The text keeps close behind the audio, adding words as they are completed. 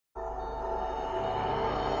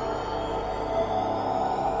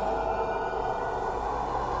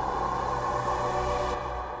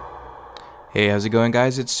Hey, how's it going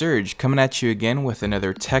guys? It's Serge coming at you again with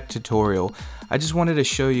another tech tutorial. I just wanted to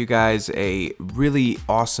show you guys a really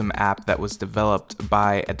awesome app that was developed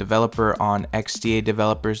by a developer on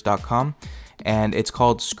xdadevelopers.com, and it's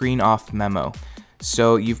called Screen Off Memo.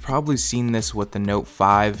 So you've probably seen this with the Note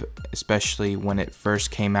 5, especially when it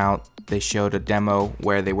first came out. They showed a demo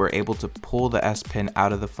where they were able to pull the S Pen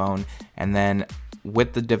out of the phone, and then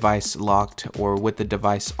with the device locked or with the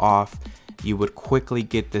device off, you would quickly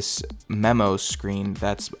get this memo screen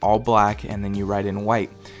that's all black and then you write in white.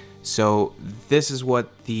 So this is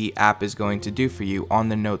what the app is going to do for you on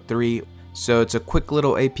the Note 3. So it's a quick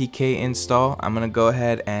little APK install. I'm gonna go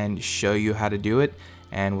ahead and show you how to do it,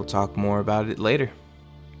 and we'll talk more about it later.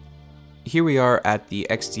 Here we are at the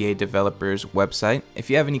XDA developers website. If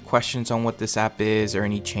you have any questions on what this app is or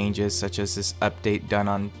any changes such as this update done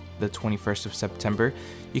on the 21st of September,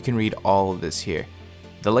 you can read all of this here.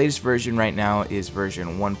 The latest version right now is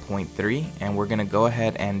version 1.3, and we're gonna go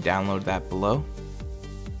ahead and download that below.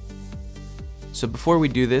 So before we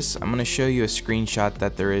do this, I'm gonna show you a screenshot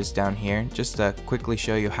that there is down here, just to quickly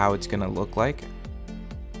show you how it's gonna look like.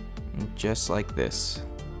 Just like this.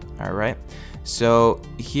 Alright, so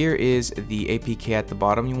here is the APK at the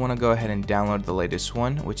bottom. You wanna go ahead and download the latest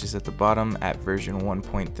one, which is at the bottom at version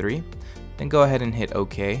 1.3. Then go ahead and hit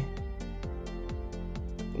OK.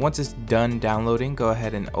 Once it's done downloading, go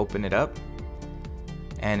ahead and open it up,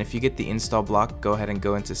 and if you get the install block, go ahead and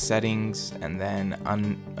go into settings and then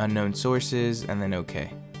unknown sources and then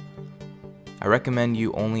OK. I recommend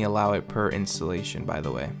you only allow it per installation, by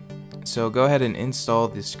the way. So go ahead and install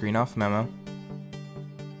the Screen Off Memo.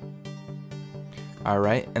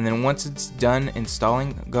 Alright, and then once it's done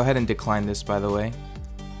installing, go ahead and decline this, by the way.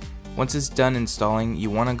 Once it's done installing, you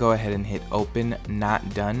want to go ahead and hit open,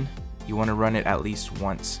 not done. You want to run it at least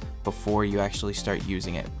once before you actually start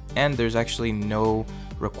using it. And there's actually no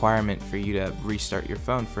requirement for you to restart your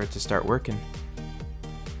phone for it to start working.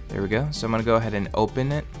 There we go. So I'm going to go ahead and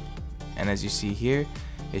open it. And as you see here,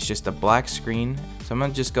 it's just a black screen. So I'm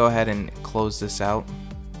going to just go ahead and close this out.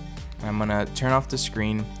 I'm going to turn off the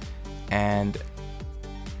screen, and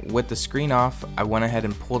with the screen off, I went ahead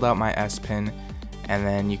and pulled out my S Pen, and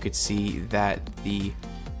then you could see that the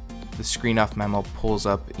Screen Off Memo pulls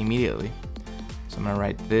up immediately. So I'm gonna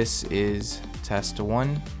write this is test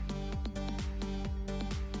 1,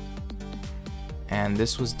 and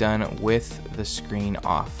this was done with the screen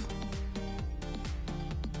off.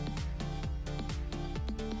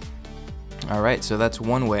 Alright, so that's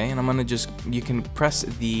one way, and I'm gonna you can press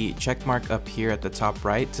the check mark up here at the top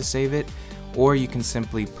right to save it, or you can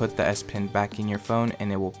simply put the S Pen back in your phone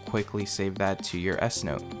and it will quickly save that to your S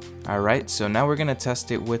Note. Alright, so now we're gonna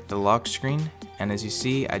test it with the lock screen, and as you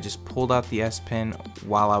see, I just pulled out the S Pen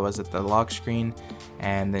while I was at the lock screen,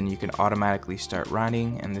 and then you can automatically start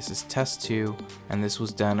writing, and this is test 2, and this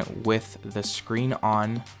was done with the screen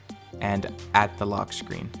on and at the lock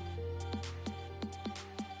screen.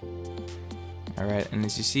 Alright, and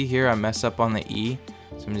as you see here, I mess up on the E,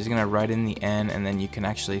 so I'm just going to write in the N, and then you can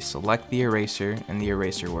actually select the eraser, and the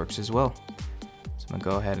eraser works as well. So I'm going to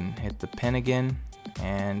go ahead and hit the pen again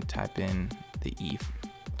and type in the E.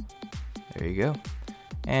 There you go.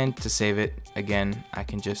 And to save it, again, I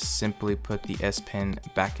can just simply put the S Pen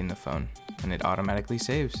back in the phone and it automatically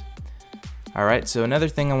saves. Alright, so another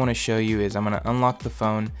thing I want to show you is I'm going to unlock the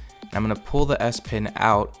phone, and I'm going to pull the S Pen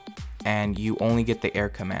out, and you only get the air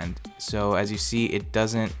command. So as you see, it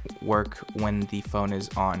doesn't work when the phone is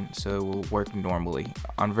on, so it will work normally.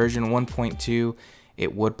 On version 1.2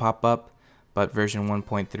 it would pop up, but version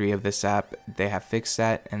 1.3 of this app, they have fixed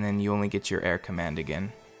that, and then you only get your air command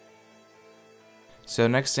again. So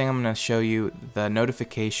next thing I'm going to show you, the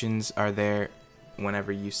notifications are there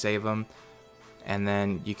whenever you save them, and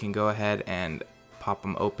then you can go ahead and pop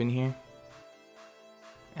them open here,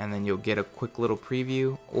 and then you'll get a quick little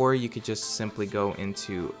preview, or you could just simply go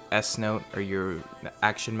into S Note or your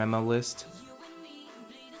action memo list,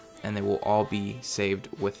 and they will all be saved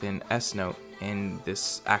within S Note in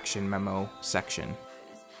this action memo section.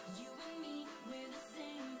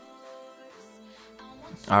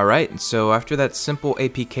 Alright, so after that simple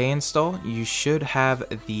APK install, you should have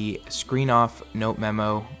the Screen Off Note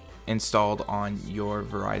Memo installed on your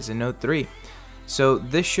Verizon Note 3. So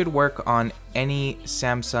this should work on any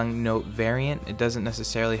Samsung Note variant. It doesn't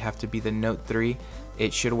necessarily have to be the Note 3.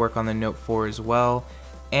 It should work on the Note 4 as well.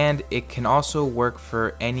 And it can also work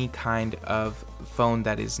for any kind of phone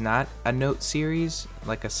that is not a Note series,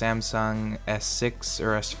 like a Samsung S6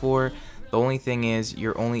 or S4. The only thing is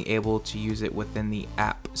you're only able to use it within the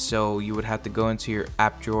app. So you would have to go into your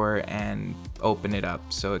app drawer and open it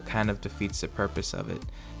up. So it kind of defeats the purpose of it.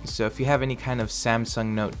 So if you have any kind of Samsung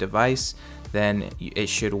Note device, then it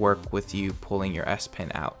should work with you pulling your S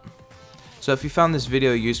Pen out. So if you found this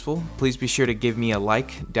video useful, please be sure to give me a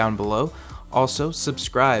like down below. Also,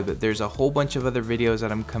 subscribe. There's a whole bunch of other videos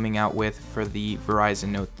that I'm coming out with for the Verizon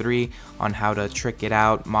Note 3 on how to trick it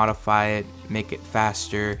out, modify it, make it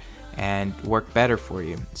faster, and work better for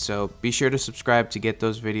you. So be sure to subscribe to get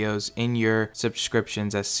those videos in your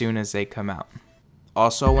subscriptions as soon as they come out.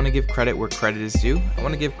 Also, I want to give credit where credit is due. I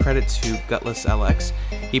want to give credit to Gutlesslx.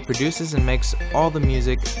 He produces and makes all the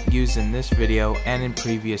music used in this video and in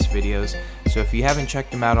previous videos. So if you haven't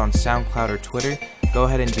checked him out on SoundCloud or Twitter, go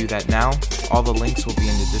ahead and do that now. All the links will be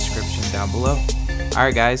in the description down below.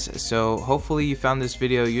 Alright guys, so hopefully you found this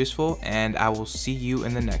video useful, and I will see you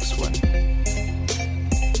in the next one.